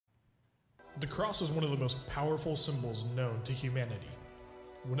The cross is one of the most powerful symbols known to humanity.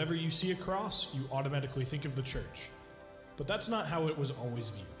 Whenever you see a cross, you automatically think of the church. But that's not how it was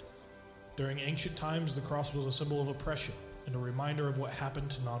always viewed. During ancient times, the cross was a symbol of oppression and a reminder of what happened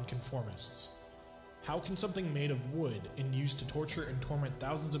to nonconformists. How can something made of wood and used to torture and torment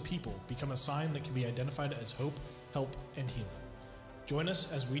thousands of people become a sign that can be identified as hope, help, and healing? Join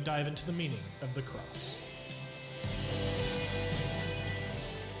us as we dive into the meaning of the cross.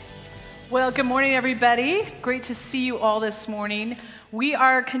 Well, good morning, everybody. Great to see you all this morning. We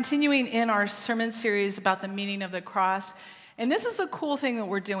are continuing in our sermon series about the meaning of the cross. And this is the cool thing that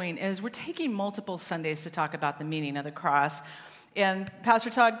we're doing is we're taking multiple Sundays to talk about the meaning of the cross. And Pastor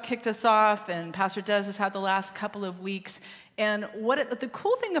Todd kicked us off, and Pastor Des has had the last couple of weeks. And the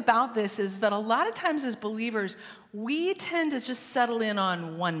cool thing about this is that a lot of times as believers, we tend to just settle in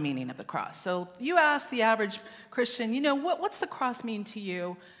on one meaning of the cross. So you ask the average Christian, what's the cross mean to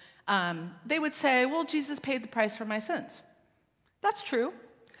you? They would say, well, Jesus paid the price for my sins. That's true.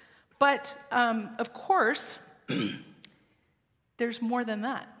 But, of course, there's more than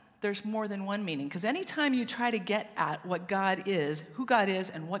that. There's more than one meaning. Because anytime you try to get at what God is, who God is,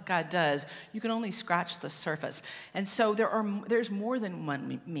 and what God does, you can only scratch the surface. And so there's more than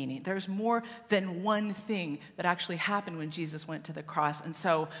one meaning. There's more than one thing that actually happened when Jesus went to the cross. And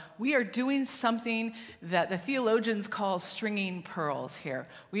so we are doing something that the theologians call stringing pearls here.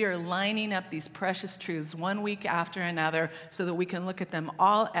 We are lining up these precious truths one week after another so that we can look at them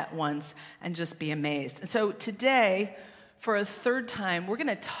all at once and just be amazed. And so today, for a third time, we're going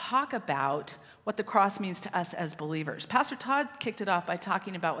to talk about what the cross means to us as believers. Pastor Todd kicked it off by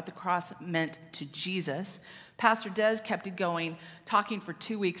talking about what the cross meant to Jesus. Pastor Des kept it going, talking for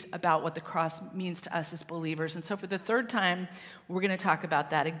 2 weeks about what the cross means to us as believers. And so for the third time, we're going to talk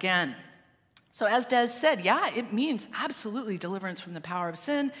about that again. So as Des said, yeah, it means absolutely deliverance from the power of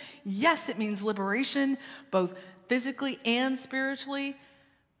sin. Yes, it means liberation, both physically and spiritually.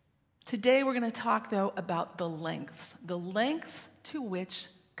 Today we're going to talk, though, about the lengths to which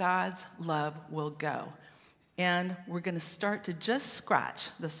God's love will go. And we're going to start to just scratch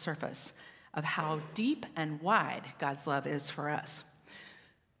the surface of how deep and wide God's love is for us.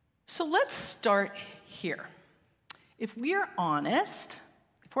 So let's start here. If we're honest,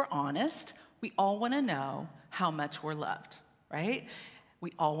 we all want to know how much we're loved, right?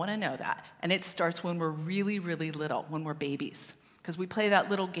 We all want to know that. And it starts when we're really, really little, when we're babies. Because we play that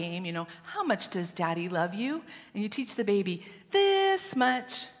little game, how much does daddy love you? And you teach the baby this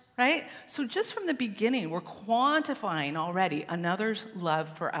much, right? So just from the beginning, we're quantifying already another's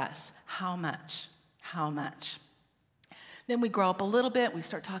love for us. How much? How much? Then we grow up a little bit, we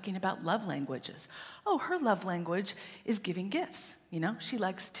start talking about love languages. Oh, her love language is giving gifts. She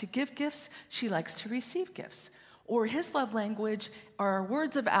likes to give gifts, she likes to receive gifts. Or his love language are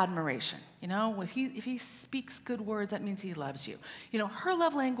words of admiration. If he speaks good words, that means he loves you. Her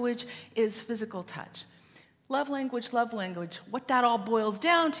love language is physical touch. Love language. What that all boils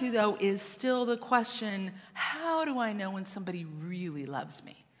down to, though, is still the question, how do I know when somebody really loves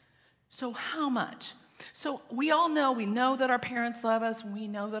me? So how much? So we all know, we know that our parents love us. We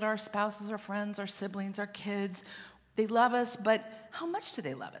know that our spouses, our friends, our siblings, our kids, they love us. But how much do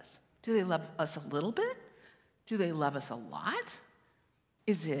they love us? Do they love us a little bit? Do they love us a lot?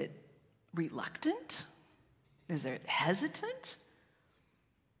 Is it reluctant? Is it hesitant?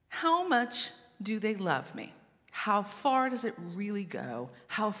 How much do they love me? How far does it really go?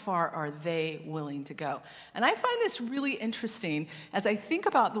 How far are they willing to go? And I find this really interesting as I think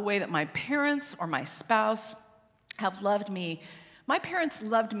about the way that my parents or my spouse have loved me. My parents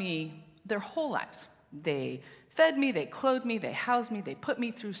loved me their whole lives. They fed me, they clothed me, they housed me, they put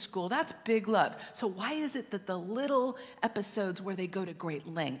me through school. That's big love. So why is it that the little episodes where they go to great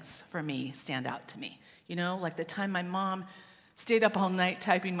lengths for me stand out to me? Like the time my mom stayed up all night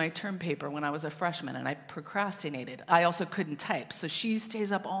typing my term paper when I was a freshman and I procrastinated. I also couldn't type, so she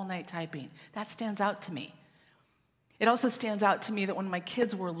stays up all night typing. That stands out to me. It also stands out to me that when my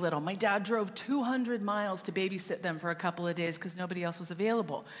kids were little, my dad drove 200 miles to babysit them for a couple of days because nobody else was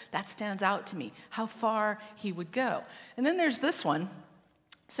available. That stands out to me, how far he would go. And then there's this one.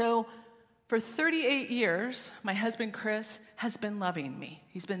 So for 38 years, my husband, Chris, has been loving me.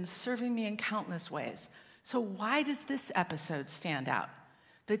 He's been serving me in countless ways. So why does this episode stand out?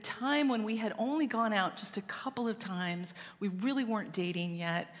 The time when we had only gone out just a couple of times, we really weren't dating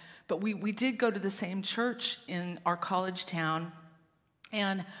yet, but we did go to the same church in our college town.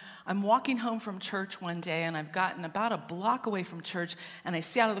 And I'm walking home from church one day, and I've gotten about a block away from church, and I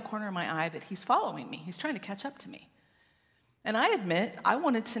see out of the corner of my eye that he's following me. He's trying to catch up to me. And I admit, I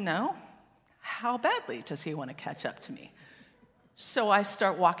wanted to know, how badly does he want to catch up to me? So I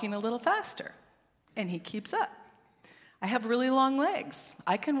start walking a little faster, and he keeps up. I have really long legs.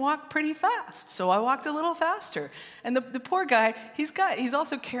 I can walk pretty fast, so I walked a little faster. And the poor guy, he's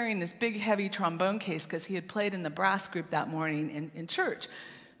also carrying this big, heavy trombone case because he had played in the brass group that morning in church.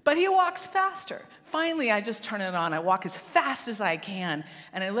 But he walks faster. Finally, I just turn it on. I walk as fast as I can,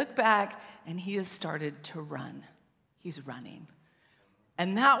 and I look back, and he has started to run. He's running.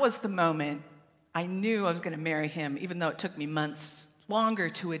 And that was the moment I knew I was going to marry him, even though it took me months longer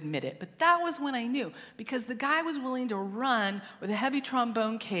to admit it. But that was when I knew, because the guy was willing to run with a heavy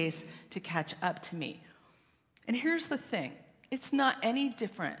trombone case to catch up to me. And here's the thing. It's not any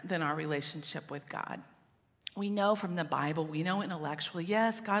different than our relationship with God. We know from the Bible, we know intellectually,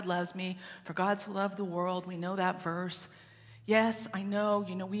 yes, God loves me, for God so loved the world. We know that verse. Yes, I know,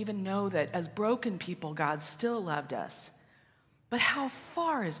 we even know that as broken people, God still loved us. But how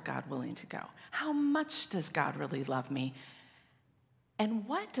far is God willing to go? How much does God really love me? And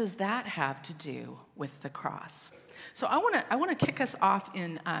what does that have to do with the cross? So I want to kick us off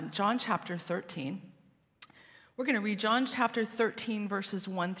in John chapter 13. We're going to read John chapter 13, verses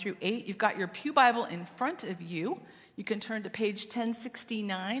 1 through 8. You've got your pew Bible in front of you. You can turn to page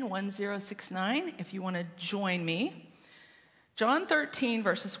 1069 if you want to join me. John 13,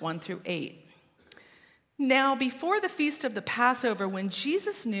 verses 1 through 8. Now, before the feast of the Passover, when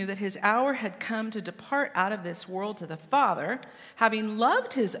Jesus knew that his hour had come to depart out of this world to the Father, having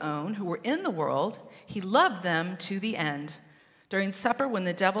loved his own who were in the world, he loved them to the end. During supper, when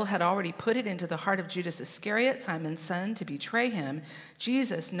the devil had already put it into the heart of Judas Iscariot, Simon's son, to betray him,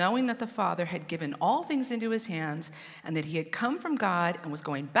 Jesus, knowing that the Father had given all things into his hands and that he had come from God and was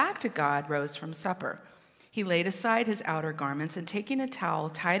going back to God, rose from supper. He laid aside his outer garments and, taking a towel,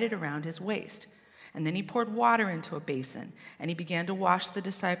 tied it around his waist. And then he poured water into a basin, and he began to wash the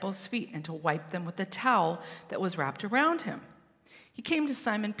disciples' feet and to wipe them with the towel that was wrapped around him. He came to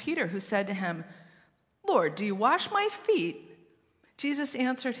Simon Peter, who said to him, "Lord, do you wash my feet?" Jesus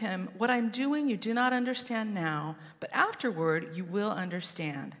answered him, "What I'm doing you do not understand now, but afterward you will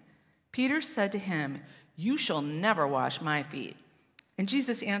understand." Peter said to him, "You shall never wash my feet." And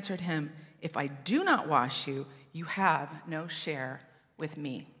Jesus answered him, "If I do not wash you, you have no share with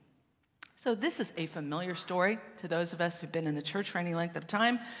me." So this is a familiar story to those of us who've been in the church for any length of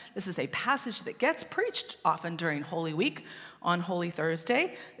time. This is a passage that gets preached often during Holy Week on Holy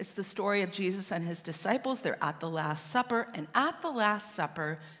Thursday. It's the story of Jesus and his disciples. They're at the Last Supper, and at the Last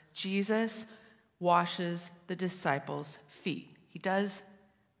Supper, Jesus washes the disciples' feet. He does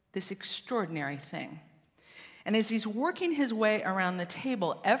this extraordinary thing. And as he's working his way around the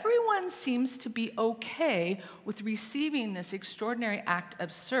table, everyone seems to be okay with receiving this extraordinary act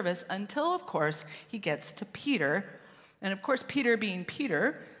of service until, of course, he gets to Peter. And of course, Peter, being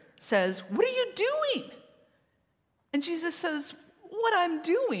Peter, says, "What are you doing?" And Jesus says, "What I'm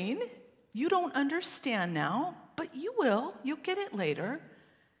doing, you don't understand now, but you will. You'll get it later."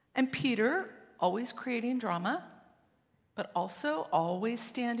 And Peter, always creating drama, but also always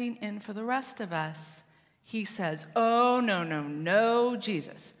standing in for the rest of us, he says, "Oh, no,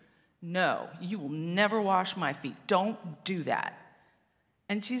 Jesus. No, you will never wash my feet. Don't do that."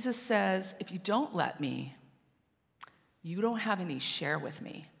 And Jesus says, "If you don't let me, you don't have any share with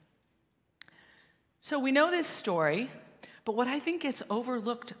me." So we know this story, but what I think gets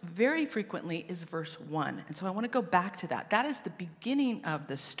overlooked very frequently is verse 1. And so I want to go back to that. That is the beginning of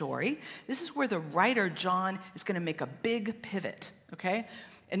the story. This is where the writer, John, is going to make a big pivot, okay?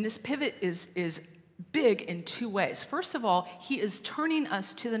 And this pivot is big in two ways. First of all, he is turning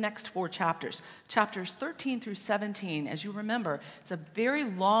us to the next 4 chapters. Chapters 13 through 17, as you remember, it's a very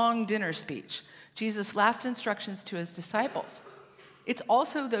long dinner speech. Jesus' last instructions to his disciples. It's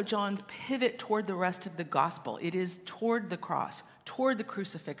also, though, John's pivot toward the rest of the gospel. It is toward the cross, toward the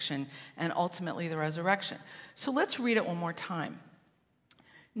crucifixion, and ultimately the resurrection. So let's read it one more time.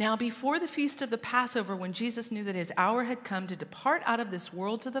 Now, before the feast of the Passover, when Jesus knew that his hour had come to depart out of this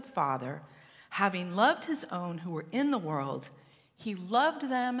world to the Father, having loved his own who were in the world, he loved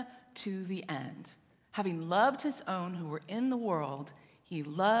them to the end. Having loved his own who were in the world, he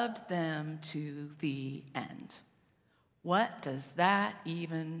loved them to the end. What does that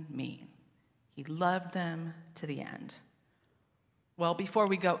even mean? He loved them to the end. Well, before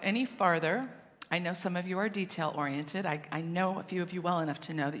we go any farther, I know some of you are detail-oriented. I know a few of you well enough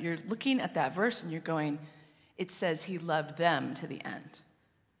to know that you're looking at that verse and you're going, it says he loved them to the end.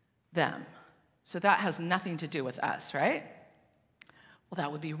 Them. So that has nothing to do with us, right? Well,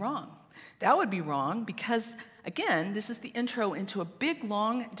 that would be wrong. That would be wrong because, again, this is the intro into a big,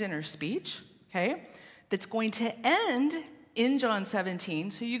 long dinner speech, okay, that's going to end in John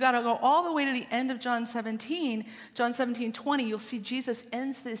 17. So you got to go all the way to the end of John 17. John 17:20, you'll see Jesus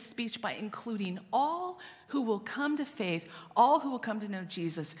ends this speech by including all who will come to faith, all who will come to know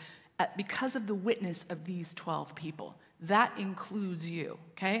Jesus because of the witness of these 12 people. That includes you,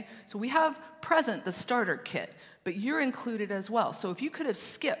 okay? So we have present the starter kit, but you're included as well. So if you could have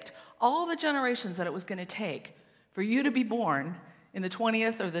skipped all the generations that it was going to take for you to be born in the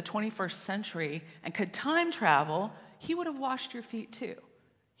 20th or the 21st century and could time travel, he would have washed your feet too.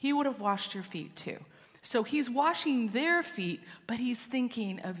 He would have washed your feet too. So he's washing their feet, but he's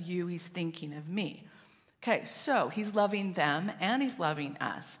thinking of you, he's thinking of me. Okay, so he's loving them and he's loving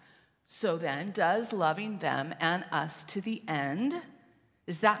us. So then, does loving them and us to the end,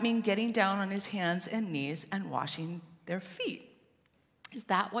 does that mean getting down on his hands and knees and washing their feet? Is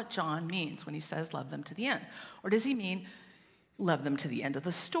that what John means when he says love them to the end? Or does he mean love them to the end of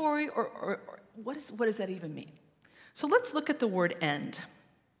the story? Or what does that even mean? So let's look at the word end.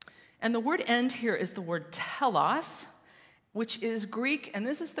 And the word end here is the word telos, which is Greek, and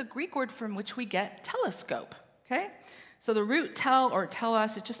this is the Greek word from which we get telescope, okay? So the root tel or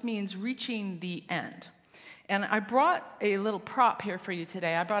telos, it just means reaching the end. And I brought a little prop here for you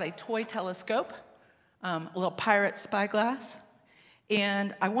today. I brought a toy telescope, a little pirate spyglass,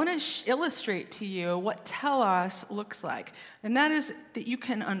 and I want to illustrate to you what telos looks like. And that is that you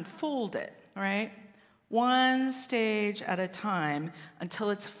can unfold it, all right? One stage at a time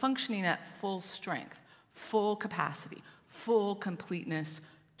until it's functioning at full strength, full capacity, full completeness,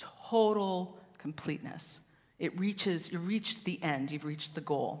 total completeness. You reached the end, you've reached the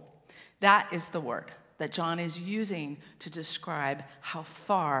goal. That is the word that John is using to describe how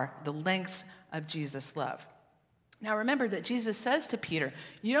far, the lengths of Jesus' love. Now remember that Jesus says to Peter,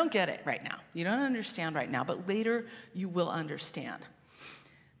 you don't get it right now, you don't understand right now, but later you will understand.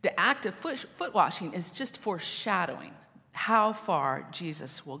 The act of foot washing is just foreshadowing how far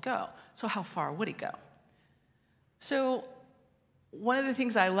Jesus will go. So how far would he go? So one of the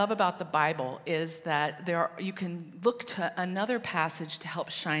things I love about the Bible is that you can look to another passage to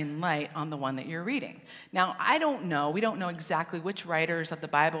help shine light on the one that you're reading. Now, we don't know exactly which writers of the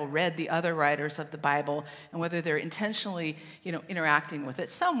Bible read the other writers of the Bible and whether they're intentionally, interacting with it.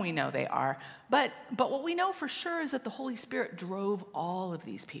 Some we know they are. But what we know for sure is that the Holy Spirit drove all of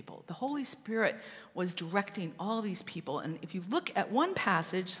these people. The Holy Spirit was directing all of these people. And if you look at one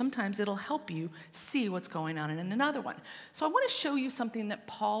passage, sometimes it'll help you see what's going on in another one. So I want to show you something that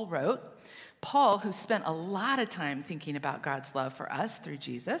Paul wrote. Paul, who spent a lot of time thinking about God's love for us through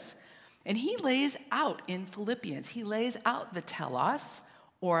Jesus, and he lays out in Philippians, he lays out the telos,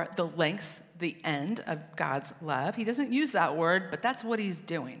 or the length, the end of God's love. He doesn't use that word, but that's what he's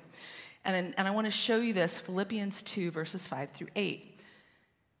doing. And I want to show you this, Philippians 2, verses 5 through 8.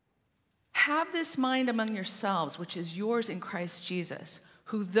 Have this mind among yourselves, which is yours in Christ Jesus,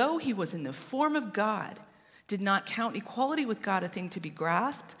 who, though he was in the form of God, did not count equality with God a thing to be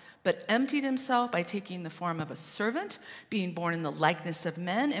grasped, but emptied himself by taking the form of a servant, being born in the likeness of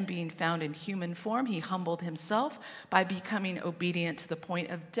men, and being found in human form, he humbled himself by becoming obedient to the point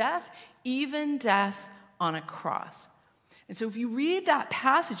of death, even death on a cross. And so if you read that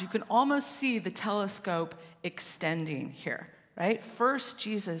passage, you can almost see the telescope extending here, right? First,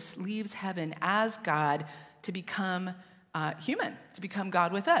 Jesus leaves heaven as God to become human, to become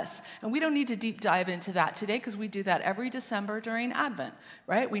God with us. And we don't need to deep dive into that today because we do that every December during Advent,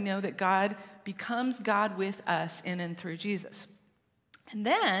 right? We know that God becomes God with us in and through Jesus. And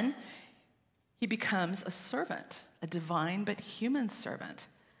then he becomes a servant, a divine but human servant.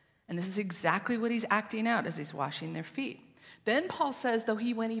 And this is exactly what he's acting out as he's washing their feet. Then Paul says, though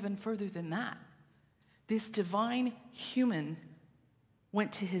he went even further than that, this divine human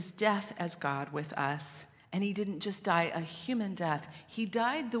went to his death as God with us, and he didn't just die a human death. He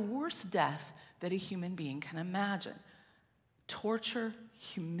died the worst death that a human being can imagine. Torture,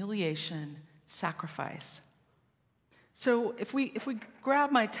 humiliation, sacrifice. So if we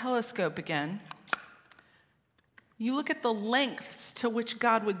grab my telescope again, you look at the lengths to which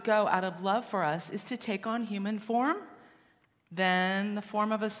God would go out of love for us is to take on human form, then the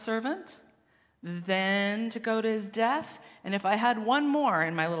form of a servant, then to go to his death. And if I had one more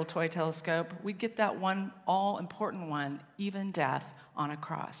in my little toy telescope, we'd get that one all-important one, even death on a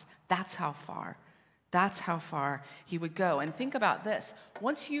cross. That's how far. That's how far he would go. And think about this.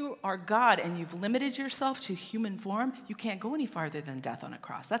 Once you are God and you've limited yourself to human form, you can't go any farther than death on a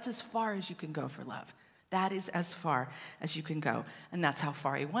cross. That's as far as you can go for love. That is as far as you can go. And that's how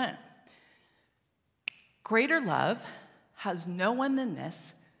far he went. Greater love has no one than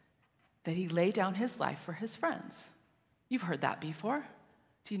this, that he laid down his life for his friends. You've heard that before.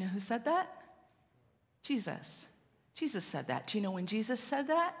 Do you know who said that? Jesus. Jesus said that. Do you know when Jesus said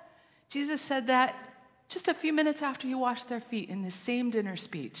that? Jesus said that just a few minutes after he washed their feet in this same dinner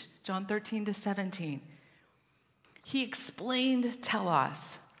speech, John 13-17. He explained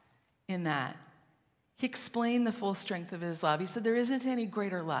telos in that. He explained the full strength of his love. He said there isn't any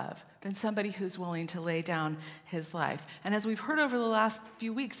greater love than somebody who's willing to lay down his life. And as we've heard over the last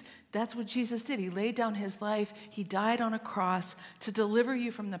few weeks, that's what Jesus did. He laid down his life. He died on a cross to deliver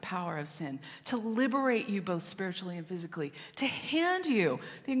you from the power of sin, to liberate you both spiritually and physically, to hand you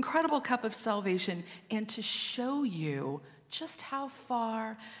the incredible cup of salvation, and to show you just how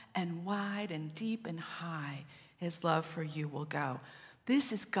far and wide and deep and high his love for you will go.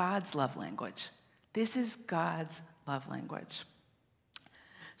 This is God's love language. This is God's love language.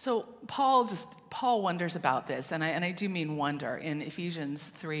 So Paul wonders about this, and I do mean wonder, in Ephesians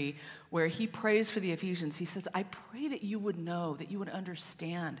 3, where he prays for the Ephesians. He says, I pray that you would know, that you would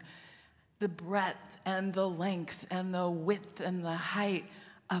understand the breadth and the length and the width and the height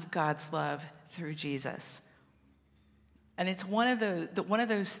of God's love through Jesus. And it's one of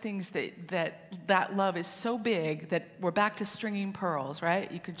those things that love is so big that we're back to stringing pearls,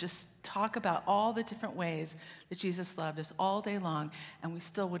 right? You could just talk about all the different ways that Jesus loved us all day long, and we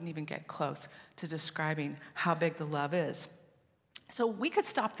still wouldn't even get close to describing how big the love is. So we could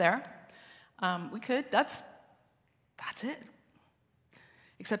stop there. We could. That's it.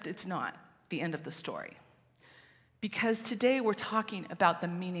 Except it's not the end of the story. Because today we're talking about the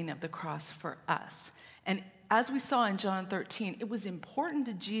meaning of the cross for us. And as we saw in John 13, it was important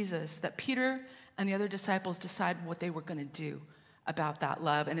to Jesus that Peter and the other disciples decide what they were going to do about that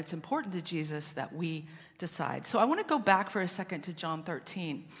love. And it's important to Jesus that we decide. So I want to go back for a second to John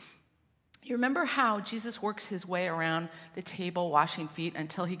 13. You remember how Jesus works his way around the table washing feet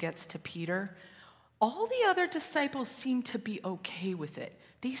until he gets to Peter? All the other disciples seem to be okay with it.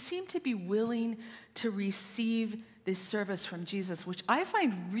 They seem to be willing to receive this service from Jesus, which I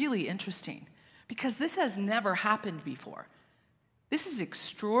find really interesting, because this has never happened before. This is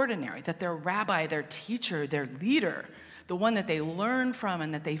extraordinary that their rabbi, their teacher, their leader, the one that they learn from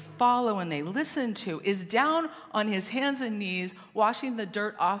and that they follow and they listen to, is down on his hands and knees washing the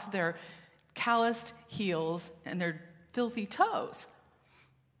dirt off their calloused heels and their filthy toes.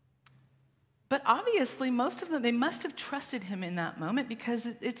 But obviously, most of them, they must have trusted him in that moment, because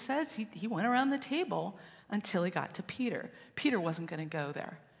it says he went around the table until he got to Peter. Peter wasn't going to go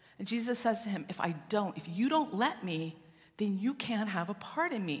there. And Jesus says to him, if you don't let me, then you can't have a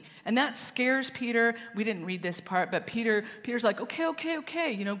part in me. And that scares Peter. We didn't read this part, but Peter's like,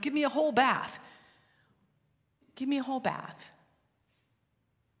 okay, give me a whole bath. Give me a whole bath.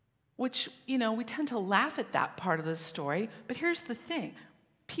 Which, we tend to laugh at that part of the story, but here's the thing.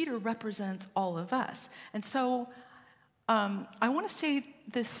 Peter represents all of us. And so I want to say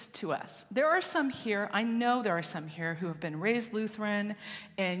this to us. There are some here, I know there are some here who have been raised Lutheran,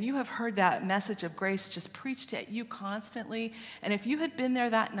 and you have heard that message of grace just preached at you constantly. And if you had been there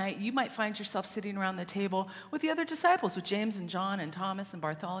that night, you might find yourself sitting around the table with the other disciples, with James and John and Thomas and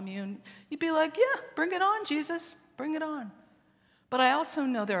Bartholomew, and you'd be like, yeah, bring it on, Jesus, bring it on. But I also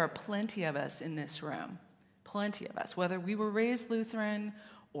know there are plenty of us in this room, plenty of us, whether we were raised Lutheran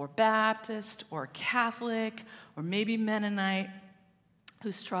or Baptist or Catholic or maybe Mennonite,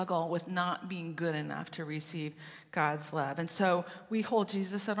 who struggle with not being good enough to receive God's love. And so we hold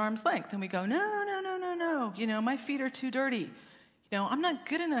Jesus at arm's length and we go, no. My feet are too dirty. I'm not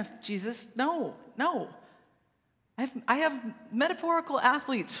good enough, Jesus. No. I have metaphorical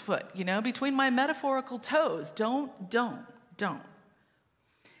athlete's foot, between my metaphorical toes. Don't.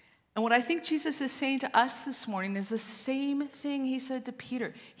 And what I think Jesus is saying to us this morning is the same thing he said to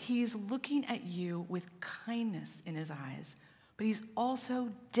Peter. He's looking at you with kindness in his eyes, but he's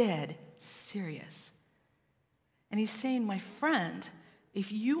also dead serious. And he's saying, my friend,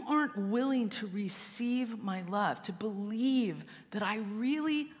 if you aren't willing to receive my love, to believe that I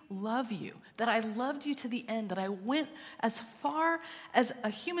really love you, that I loved you to the end, that I went as far as a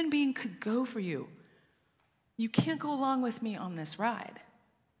human being could go for you, you can't go along with me on this ride.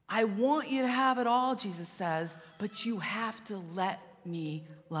 I want you to have it all, Jesus says, but you have to let me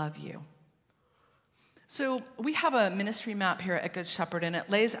love you. So we have a ministry map here at Good Shepherd, and it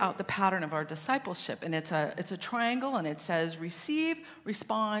lays out the pattern of our discipleship. And it's a triangle, and it says receive,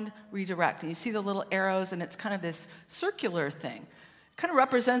 respond, redirect. And you see the little arrows, and it's kind of this circular thing. It kind of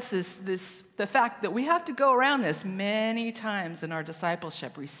represents the fact that we have to go around this many times in our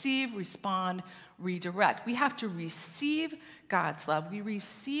discipleship. Receive, respond, redirect. We have to receive God's love. We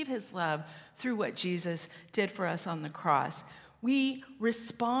receive his love through what Jesus did for us on the cross. We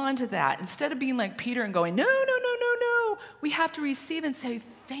respond to that. Instead of being like Peter and going, no, we have to receive and say,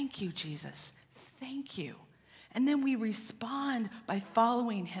 thank you, Jesus. Thank you. And then we respond by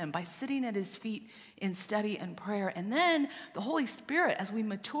following him, by sitting at his feet in study and prayer. And then the Holy Spirit, as we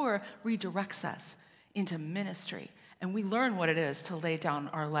mature, redirects us into ministry. And we learn what it is to lay down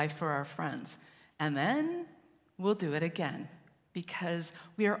our life for our friends. And then we'll do it again, because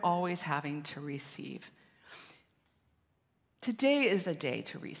we are always having to receive. Today is a day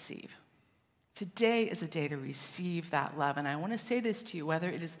to receive. Today is a day to receive that love. And I want to say this to you, whether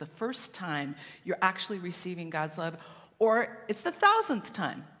it is the first time you're actually receiving God's love or it's the 1,000th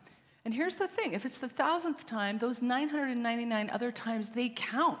time. And here's the thing, if it's the 1,000th time, those 999 other times, they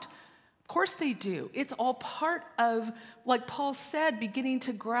count. Of course they do. It's all part of, like Paul said, beginning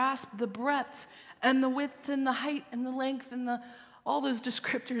to grasp the breadth and the width and the height and the length and all those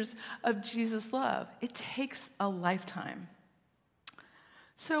descriptors of Jesus' love. It takes a lifetime.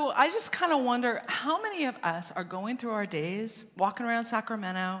 So I just kind of wonder, how many of us are going through our days, walking around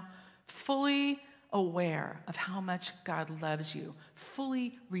Sacramento, fully aware of how much God loves you,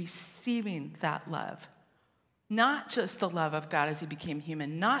 fully receiving that love? Not just the love of God as he became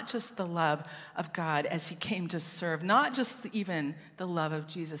human, not just the love of God as he came to serve, not just even the love of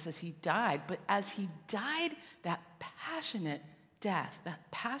Jesus as he died, but as he died, that passionate death, that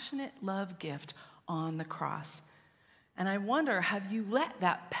passionate love gift on the cross. And I wonder, have you let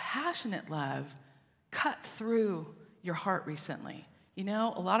that passionate love cut through your heart recently? You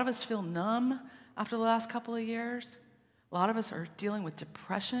know, a lot of us feel numb after the last couple of years. A lot of us are dealing with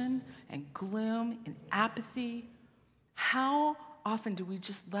depression and gloom and apathy. How often do we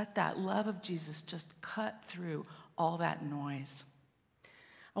just let that love of Jesus just cut through all that noise?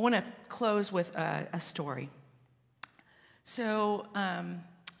 I want to close with a story. So,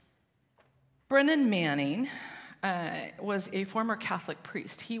 Brennan Manning was a former Catholic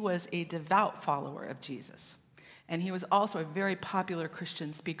priest. He was a devout follower of Jesus. And he was also a very popular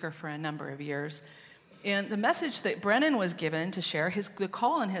Christian speaker for a number of years. And the message that Brennan was given to share, the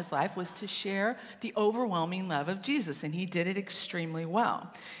call in his life was to share the overwhelming love of Jesus, and he did it extremely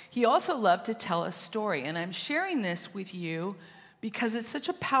well. He also loved to tell a story, and I'm sharing this with you because it's such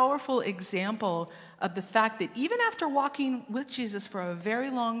a powerful example of the fact that even after walking with Jesus for a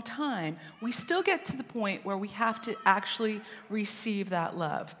very long time, we still get to the point where we have to actually receive that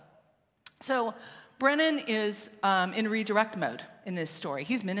love. So Brennan is in redirect mode in this story.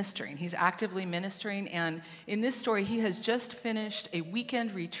 He's ministering. He's actively ministering. And in this story, he has just finished a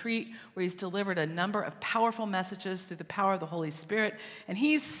weekend retreat where he's delivered a number of powerful messages through the power of the Holy Spirit. And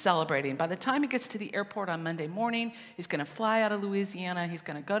he's celebrating. By the time he gets to the airport on Monday morning, he's going to fly out of Louisiana. He's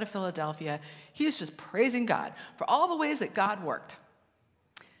going to go to Philadelphia. He's just praising God for all the ways that God worked.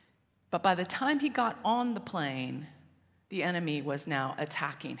 But by the time he got on the plane, the enemy was now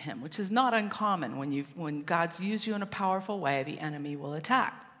attacking him, which is not uncommon. When God's used you in a powerful way, the enemy will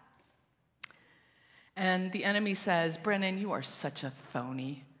attack. And the enemy says, Brennan, you are such a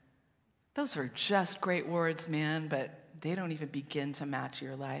phony. Those are just great words, man, but they don't even begin to match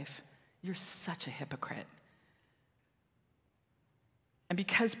your life. You're such a hypocrite. And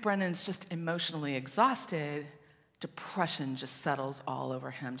because Brennan's just emotionally exhausted, depression just settles all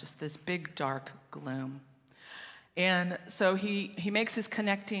over him, just this big, dark gloom. And so he makes his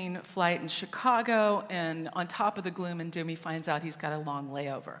connecting flight in Chicago, and on top of the gloom and doom, he finds out he's got a long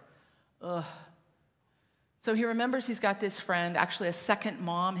layover. Ugh. So he remembers he's got this friend, actually a second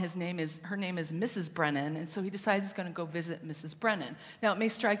mom. Her name is Mrs. Brennan, and so he decides he's going to go visit Mrs. Brennan. Now, it may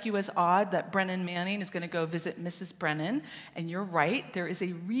strike you as odd that Brennan Manning is going to go visit Mrs. Brennan, and you're right. There is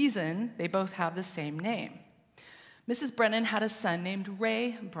a reason they both have the same name. Mrs. Brennan had a son named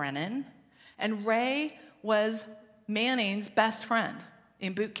Ray Brennan, and Ray was Manning's best friend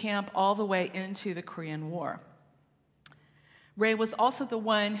in boot camp all the way into the Korean War. Ray was also the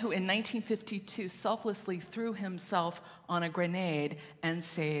one who in 1952 selflessly threw himself on a grenade and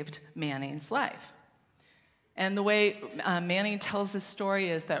saved Manning's life. And the way Manning tells this story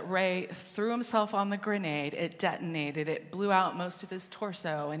is that Ray threw himself on the grenade, it detonated, it blew out most of his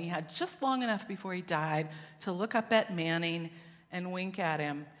torso, and he had just long enough before he died to look up at Manning and wink at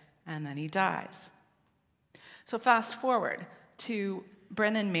him, and then he dies. So fast forward to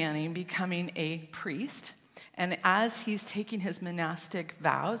Brennan Manning becoming a priest, and as he's taking his monastic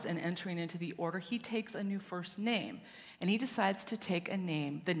vows and entering into the order, he takes a new first name, and he decides to take the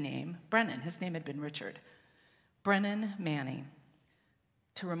name Brennan. His name had been Richard. Brennan Manning,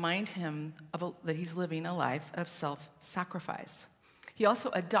 to remind him that he's living a life of self-sacrifice. He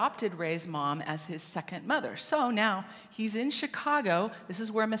also adopted Ray's mom as his second mother. So now he's in Chicago. This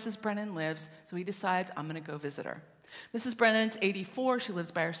is where Mrs. Brennan lives. So he decides, I'm going to go visit her. Mrs. Brennan's 84. She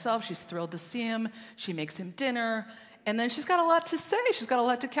lives by herself. She's thrilled to see him. She makes him dinner. And then she's got a lot to say. She's got a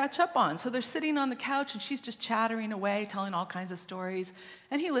lot to catch up on. So they're sitting on the couch, and she's just chattering away, telling all kinds of stories.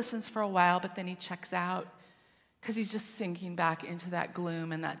 And he listens for a while, but then he checks out because he's just sinking back into that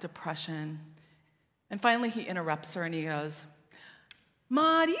gloom and that depression. And finally, he interrupts her, and he goes,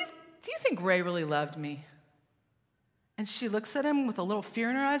 "Ma, do you think Ray really loved me?" And she looks at him with a little fear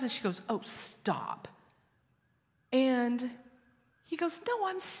in her eyes, and she goes, "Oh, stop." And he goes, "No,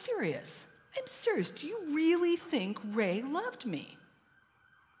 I'm serious. I'm serious. Do you really think Ray loved me?"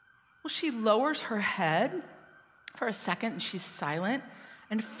 Well, she lowers her head for a second, and she's silent.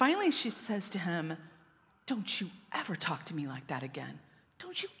 And finally, she says to him, "Don't you ever talk to me like that again.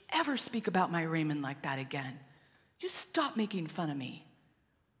 Don't you ever speak about my Raymond like that again. You stop making fun of me."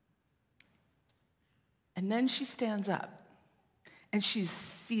 And then she stands up, and she's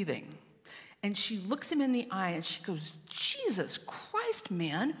seething. And she looks him in the eye, and she goes, "Jesus Christ,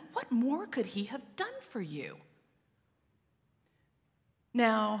 man, what more could he have done for you?"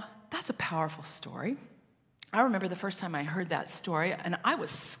 Now, that's a powerful story. I remember the first time I heard that story, and I was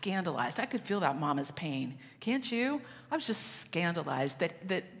scandalized. I could feel that mama's pain. Can't you? I was just scandalized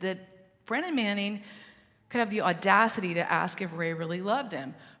that Brennan Manning could have the audacity to ask if Ray really loved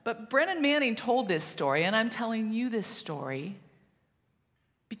him. But Brennan Manning told this story, and I'm telling you this story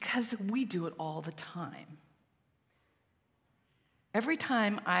because we do it all the time. Every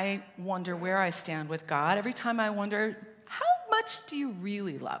time I wonder where I stand with God, every time I wonder, how much do you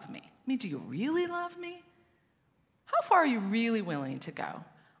really love me? I mean, do you really love me? How far are you really willing to go?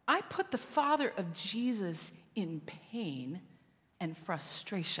 I put the Father of Jesus in pain and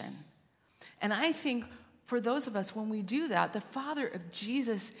frustration. And I think for those of us, when we do that, the Father of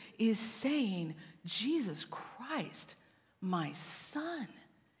Jesus is saying, "Jesus Christ, my son."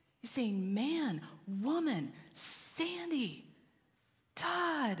 He's saying, "Man, woman, Sandy,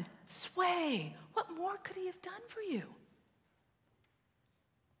 Todd, Sway, what more could he have done for you?"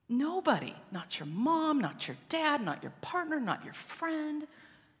 Nobody, not your mom, not your dad, not your partner, not your friend,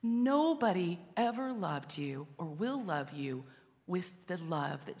 nobody ever loved you or will love you with the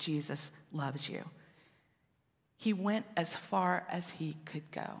love that Jesus loves you. He went as far as he could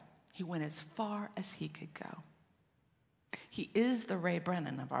go. He went as far as he could go. He is the Ray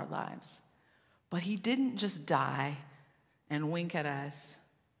Brennan of our lives. But he didn't just die and wink at us,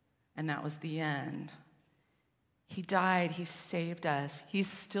 and that was the end. He died, he saved us.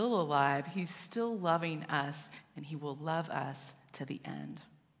 He's still alive, he's still loving us, and he will love us to the end.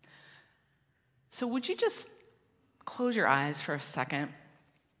 So would you just close your eyes for a second?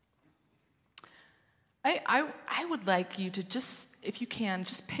 I would like you to just, if you can,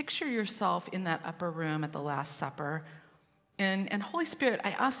 just picture yourself in that upper room at the Last Supper. And Holy Spirit,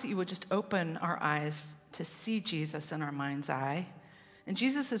 I ask that you would just open our eyes to see Jesus in our mind's eye. And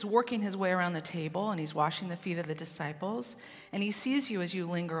Jesus is working his way around the table, and he's washing the feet of the disciples. And he sees you as you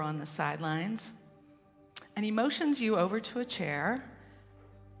linger on the sidelines. And he motions you over to a chair.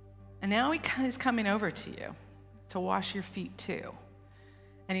 And now he's coming over to you to wash your feet too.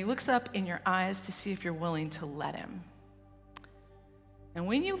 And he looks up in your eyes to see if you're willing to let him. And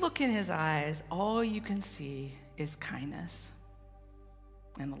when you look in his eyes, all you can see is kindness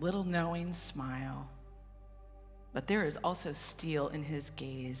and a little knowing smile. But there is also steel in his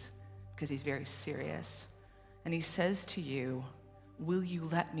gaze because he's very serious. And he says to you, "Will you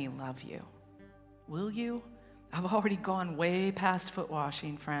let me love you? Will you? I've already gone way past foot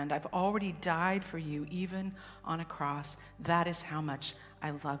washing, friend. I've already died for you, even on a cross. That is how much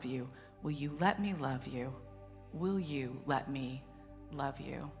I love you. Will you let me love you? Will you let me love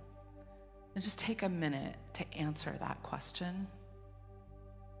you?" And just take a minute to answer that question.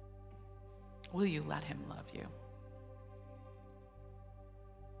 Will you let him love you?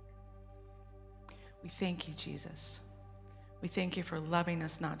 We thank you, Jesus. We thank you for loving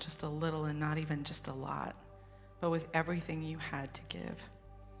us not just a little and not even just a lot, but with everything you had to give.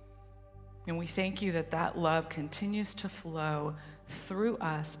 And we thank you that that love continues to flow through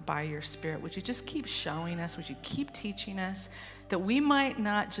us by your Spirit. Would you just keep showing us? Would you keep teaching us that we might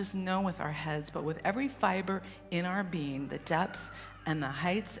not just know with our heads, but with every fiber in our being, the depths and the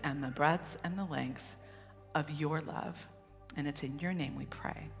heights and the breadths and the lengths of your love. And it's in your name we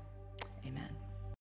pray. Amen.